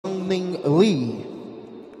Xiangning Li.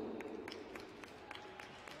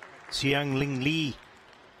 Xiangning Li,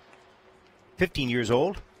 15 years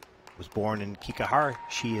old, was born in Kikahar.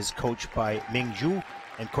 She is coached by Ming Zhu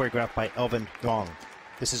and choreographed by Elvin Gong.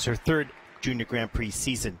 This is her third Junior Grand Prix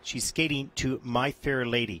season. She's skating to My Fair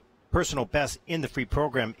Lady. Personal best in the free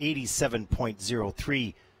program,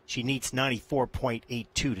 87.03. She needs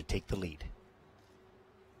 94.82 to take the lead.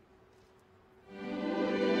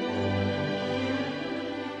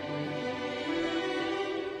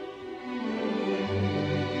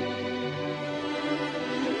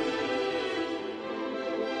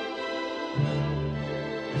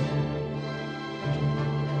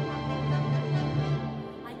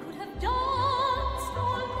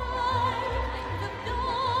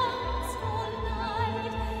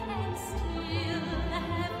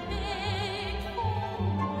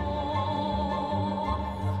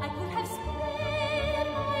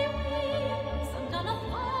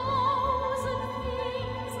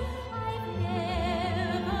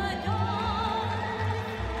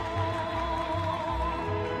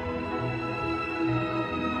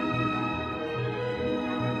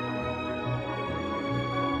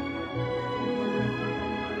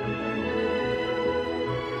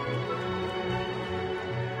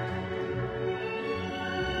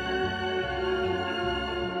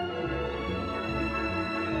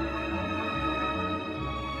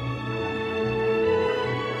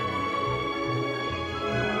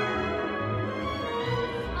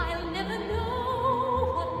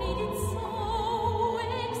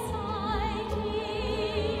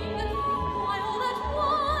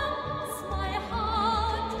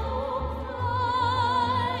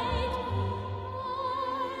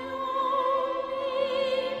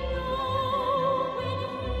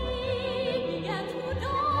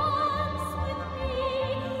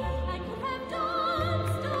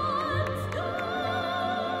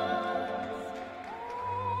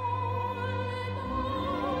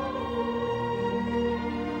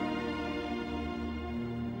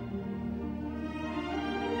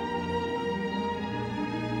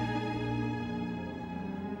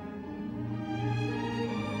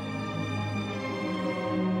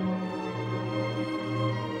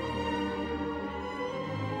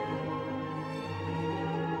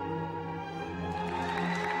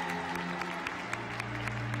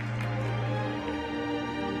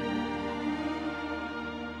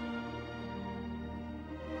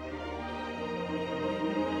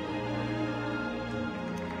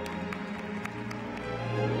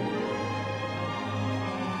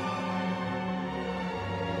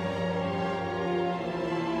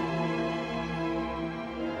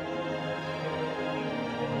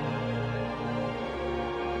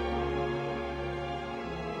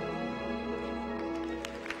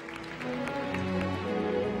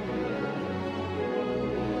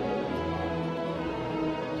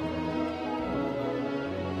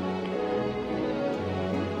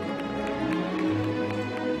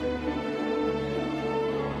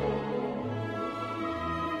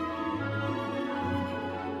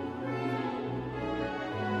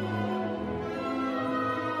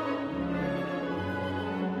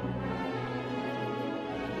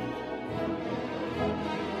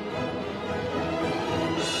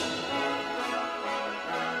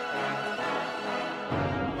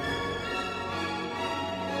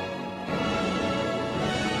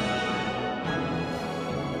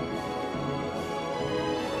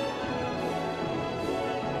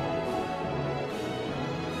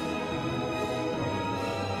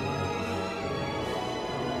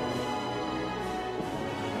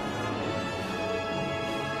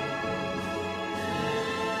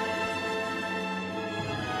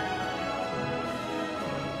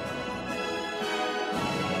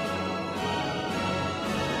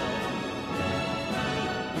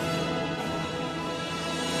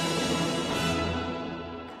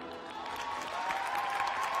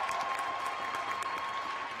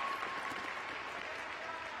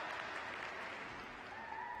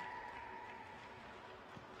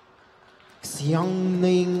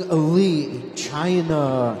 Xiangning Li,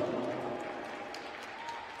 China.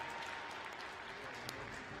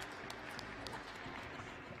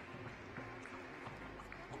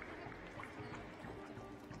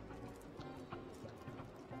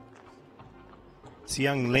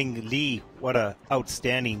 Xiangning Li, what a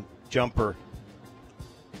outstanding jumper.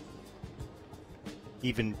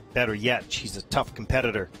 Even better yet, she's a tough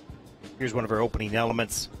competitor. Here's one of her opening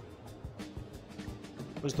elements.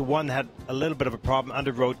 It was the one that had a little bit of a problem,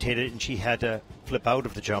 under-rotated, and she had to flip out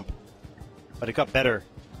of the jump. But it got better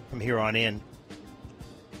from here on in.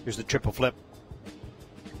 Here's the triple flip.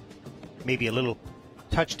 Maybe a little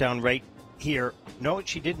touchdown right here No,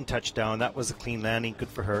 she didn't touch down. That was a clean landing. Good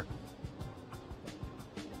for her.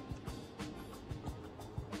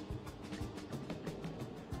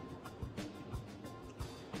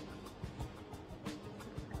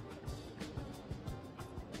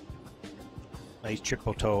 Nice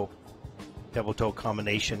triple toe, double toe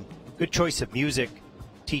combination. Good choice of music,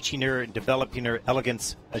 teaching her and developing her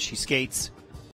elegance as she skates.